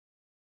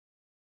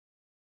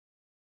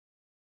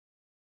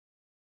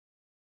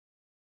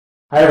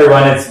Hi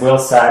everyone, it's Will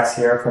Sachs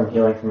here from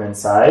Healing from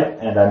Inside,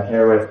 and I'm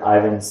here with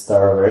Ivan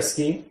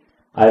Staroversky.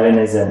 Ivan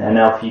is an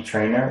NLP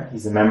trainer.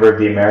 He's a member of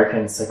the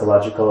American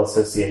Psychological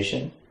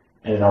Association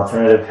and an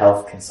alternative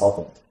health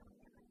consultant.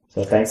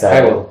 So thanks,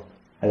 Ivan. Hi, Will.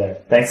 Hi there.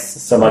 Thanks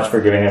so much for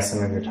giving us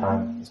some of your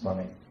time this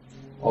morning.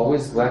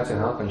 Always glad to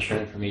help and share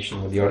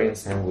information with the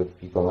audience and with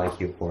people like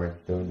you who are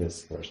doing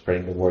this, for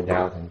spreading the word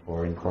out and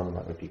for informing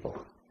other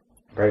people.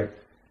 Great.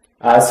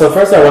 So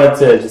first I wanted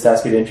to just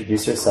ask you to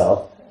introduce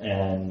yourself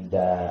and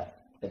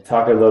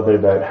talk a little bit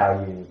about how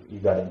you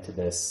got into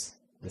this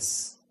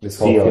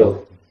whole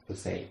field, to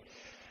say.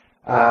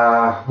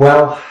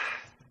 Well,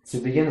 to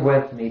begin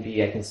with,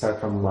 maybe I can start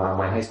from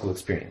my high school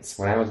experience.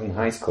 When I was in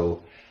high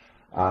school,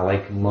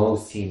 like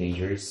most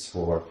teenagers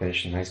who were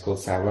finishing high school,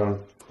 so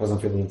I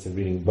wasn't really into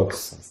reading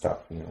books and stuff.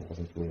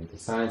 Wasn't really into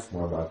science,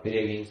 more about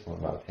video games, more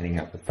about hanging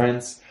out with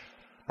friends.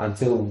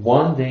 Until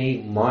one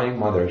day, my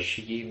mother,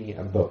 she gave me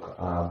a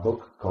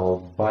book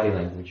called Body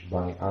Language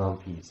by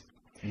NLP.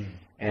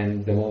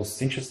 And the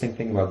most interesting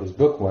thing about this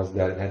book was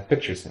that it had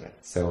pictures in it.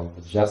 So it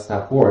was just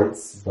not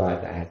words,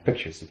 but I had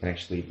pictures. You can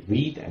actually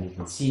read and you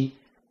can see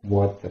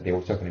what they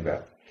were talking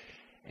about.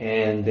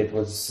 And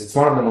it's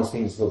one of the most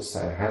famous books.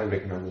 I highly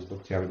recommend this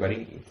book to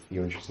everybody if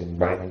you're interested in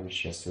body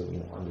language, just to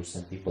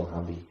understand people,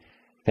 how they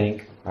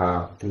think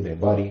through their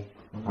body,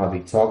 how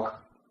they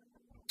talk,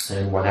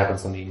 and what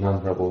happens on the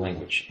nonverbal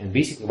language. And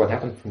basically what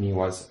happened for me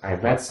was I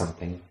read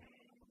something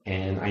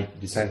and I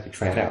decided to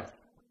try it out.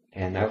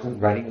 And I was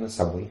riding in the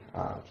subway,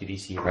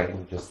 TDC,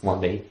 riding just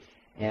one day,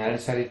 and I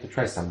decided to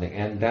try something.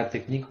 And that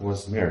technique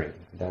was mirroring,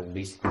 that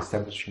basically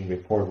establishing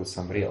rapport with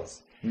somebody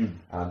else.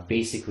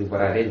 Basically what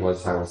I did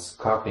was I was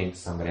copying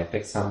somebody. I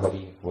picked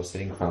somebody who was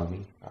sitting in front of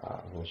me,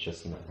 who was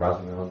just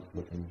browsing around,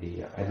 looking at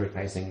the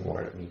advertising,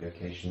 or maybe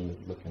occasionally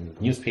looking at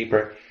the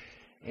newspaper.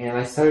 And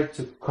I started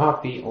to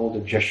copy all the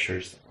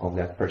gestures of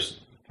that person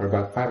for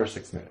about 5 or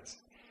 6 minutes.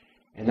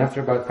 And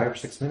after about 5 or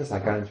 6 minutes, I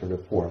got into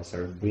rapport. I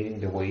started breathing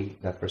the way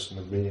that person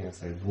was breathing. I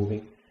started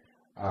moving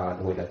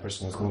the way that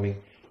person was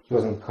moving. He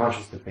wasn't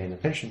consciously paying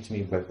attention to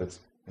me, but with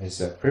his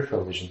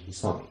peripheral vision, he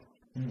saw me.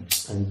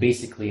 And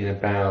basically, in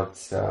about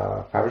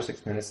 5 or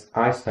 6 minutes,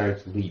 I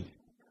started to lead.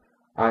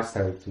 I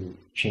started to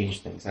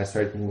change things. I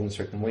started moving a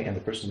certain way, and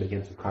the person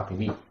began to copy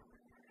me.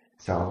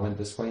 So I went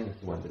this way, and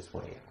he went this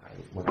way. I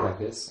went like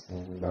this,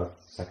 and about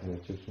a second or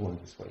two, he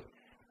went this way.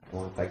 I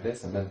went like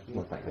this, and then he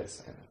went like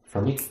this. And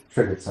for me, it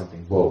triggered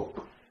something. Whoa,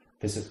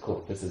 this is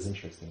cool. This is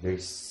interesting.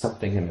 There's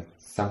something in it,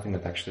 something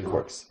that actually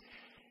works.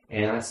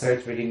 And I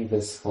started reading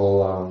this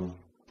whole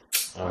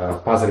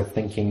positive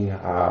thinking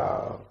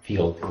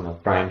field.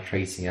 Brian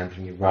Tracy,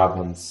 Anthony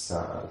Robbins,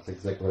 Zig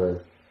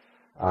Ziglar,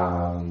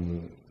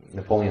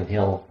 Napoleon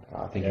Hill,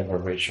 Thinking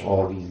About Rich,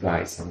 all of these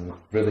guys, and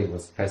really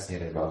was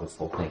fascinated about this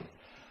whole thing.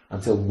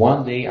 Until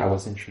one day I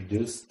was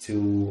introduced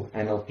to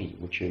NLP,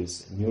 which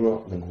is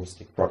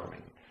Neuro-Linguistic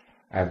Programming.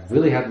 I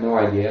really had no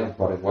idea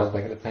what it was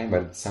back at the time,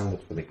 but it sounded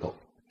really cool.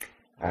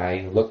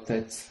 I looked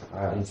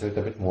into it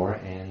a bit more,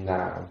 and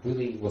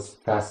really was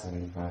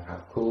fascinated by how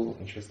cool,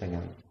 interesting,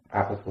 and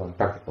applicable and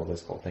practical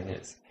this whole thing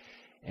is.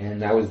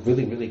 And I was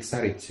really, really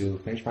excited to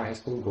finish my high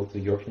school, go to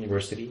York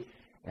University,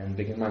 and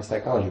begin my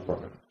psychology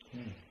program.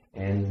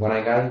 And when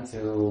I got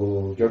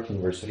into York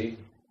University,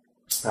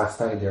 I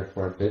studied there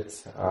for a bit,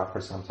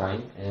 for some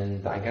time,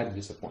 and I got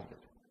disappointed.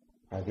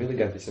 I really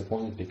got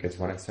disappointed because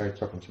when I started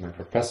talking to my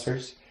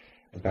professors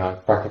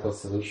about practical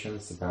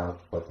solutions,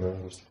 about what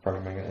Neuro-Linguistic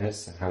Programming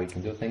is and how you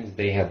can do things,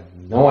 they had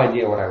no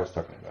idea what I was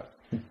talking about.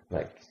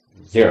 Like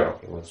zero.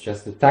 It was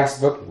just the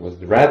textbook, it was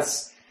the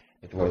REDS,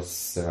 it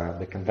was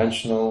the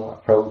conventional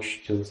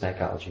approach to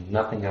psychology,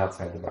 nothing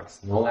outside the box.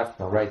 No left,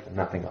 no right, and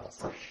nothing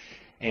else.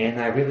 And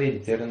I really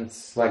didn't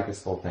like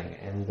this whole thing.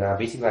 And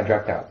basically I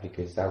dropped out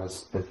because that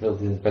field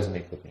didn't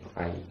resonate with me.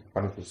 I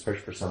wanted to search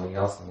for something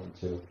else. I wanted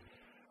to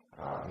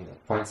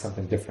find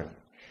something different.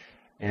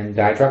 And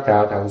I dropped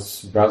out. I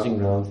was browsing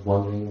around,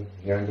 wondering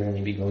here and there,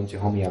 maybe going to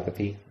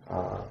homeopathy,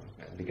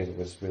 because it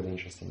was really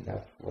interesting.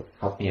 That would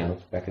help me out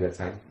back at that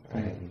time. I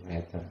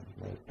had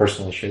my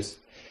personal issues.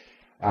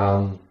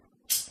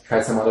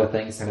 Tried some other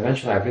things, and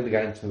eventually I really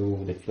got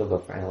into the field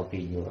of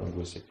NLP,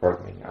 Neuro-Linguistic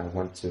Programming. I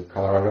went to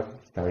Colorado,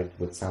 started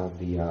with some of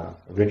the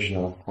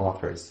original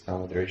authors,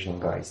 some of the original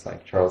guys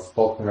like Charles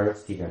Faulkner,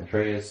 Steve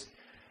Andreas,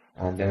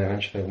 and then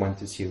eventually I went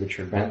to see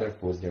Richard Bandler,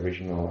 who was the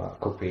original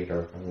co-creator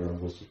of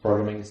Neuro-Linguistic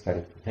Programming,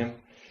 studied with him,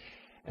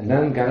 and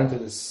then got into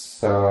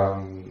this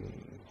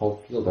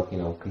whole field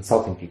of,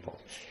 consulting people.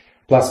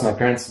 Plus my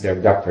parents,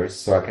 they're doctors,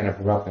 so I kind of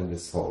grew up in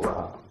this whole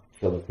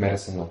field of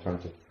medicine,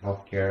 alternative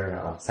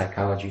healthcare,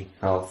 psychology,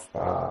 health,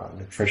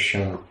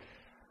 nutrition,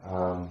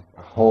 a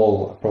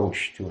whole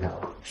approach to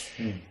health.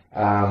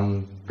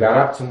 Got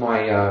up to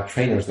my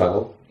trainer's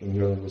level in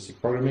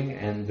Neuro-Linguistic Programming,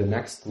 and the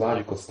next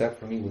logical step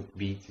for me would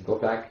be to go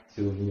back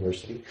to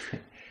university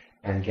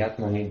and get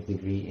my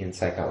degree in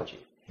psychology.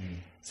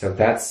 So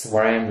that's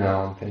where I am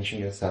now. I'm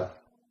finishing this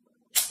up.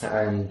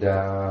 And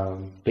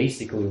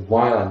basically,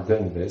 while I'm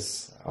doing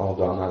this,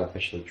 although I'm not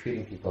officially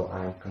treating people,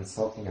 I am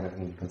consulting, and I've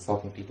been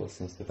consulting people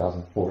since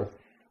 2004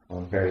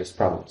 on various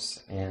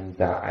problems. And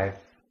I've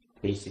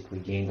basically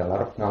gained a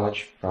lot of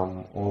knowledge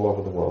from all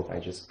over the world. I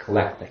just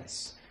collect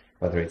things,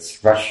 whether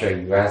it's Russia,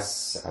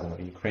 US, I don't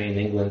know, Ukraine,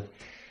 England,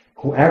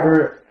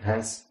 whoever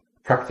has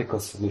practical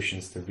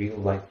solutions to real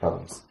life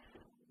problems.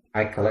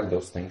 I collect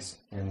those things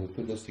and we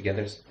put those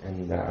together,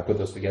 and I put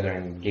those together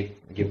and give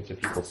it to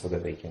people so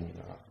that they can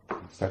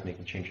start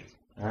making changes.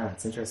 Ah,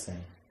 it's interesting.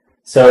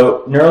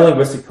 So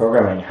neuro-linguistic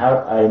programming,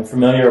 I'm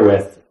familiar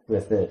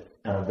with it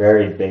on a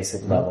very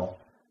basic level.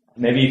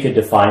 Maybe you could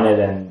define it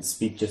and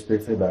speak just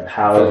briefly about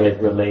how it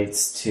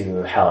relates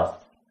to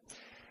health.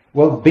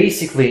 Well,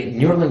 basically,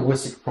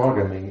 neuro-linguistic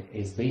programming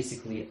is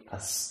basically a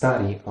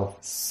study of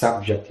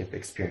subjective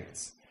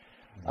experience.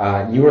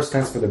 Neuro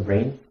stands for the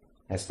brain,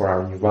 as for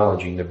our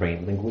neurology in the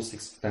brain.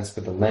 Linguistics stands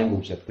for the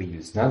language that we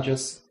use, not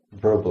just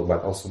verbal,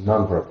 but also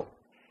non-verbal.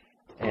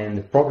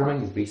 And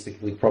programming is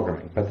basically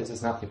programming, but this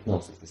is not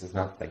hypnosis. This is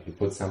not like you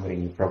put somebody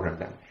and you program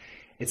them.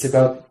 It's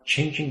about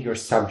changing your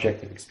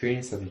subjective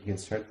experience so that you can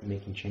start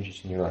making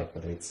changes in your life,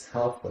 whether it's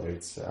health, whether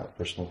it's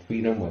personal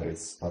freedom, whether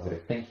it's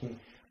positive thinking,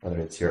 whether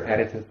it's your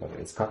attitude, whether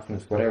it's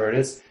confidence, whatever it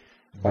is.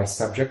 By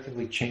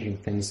subjectively changing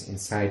things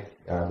inside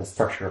the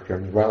structure of your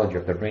neurology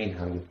of the brain,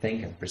 how you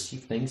think and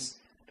perceive things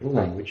through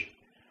language,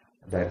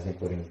 that is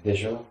including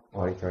visual,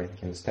 auditory, and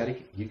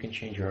kinesthetic, you can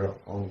change your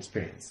own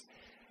experience.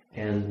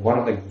 And one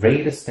of the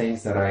greatest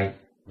things that I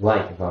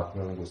like about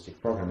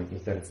neuro-linguistic programming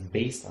is that it's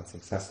based on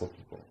successful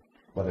people,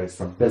 whether it's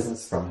from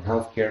business, from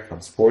healthcare, from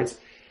sports.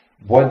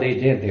 What they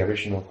did, the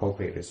original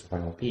co-creators of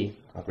NLP,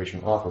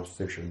 original authors,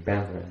 Richard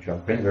Bandler and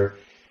John Grinder,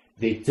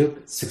 they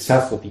took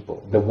successful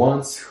people, the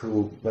ones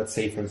who, let's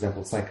say, for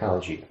example,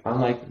 psychology.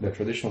 Unlike the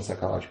traditional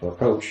psychological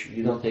approach,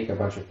 you don't take a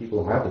bunch of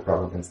people who have the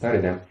problem and study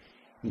them.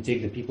 You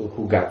take the people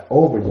who got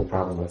over the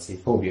problem, let's say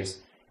phobias,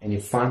 and you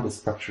find the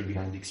structure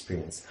behind the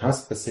experience. How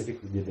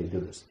specifically did they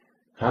do this?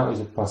 How is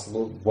it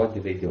possible? What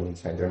did they do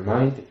inside their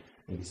mind?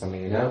 Maybe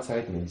something on the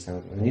outside, maybe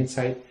something on the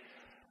inside.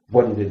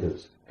 What did they do?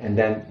 And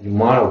then you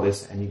model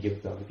this and you give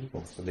it to other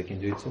people so they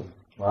can do it too.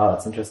 Wow,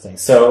 that's interesting.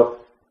 So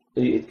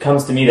it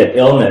comes to me that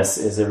illness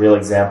is a real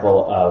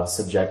example of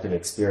subjective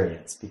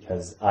experience,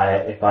 because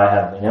if I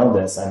have an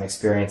illness, I'm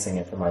experiencing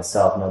it for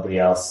myself. Nobody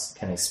else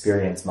can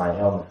experience my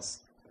illness.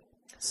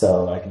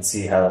 So I can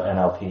see how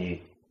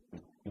NLP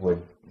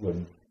would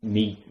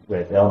meet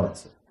with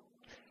illness.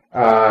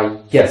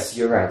 Yes,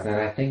 you're right. And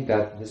I think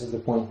that this is the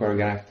point where we're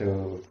going to have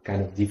to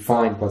kind of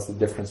define what's the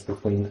difference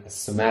between a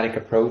somatic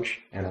approach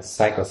and a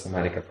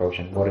psychosomatic approach,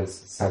 and what is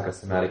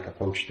psychosomatic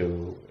approach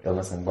to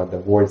illness and what the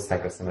word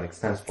psychosomatic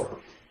stands for.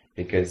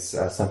 Because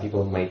some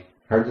people might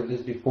heard of this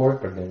before,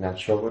 but they're not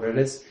sure what it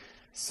is.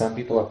 Some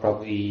people are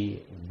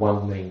probably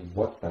wondering,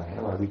 what the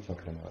hell are we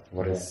talking about?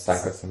 What is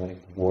psychosomatic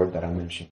word that I mentioned?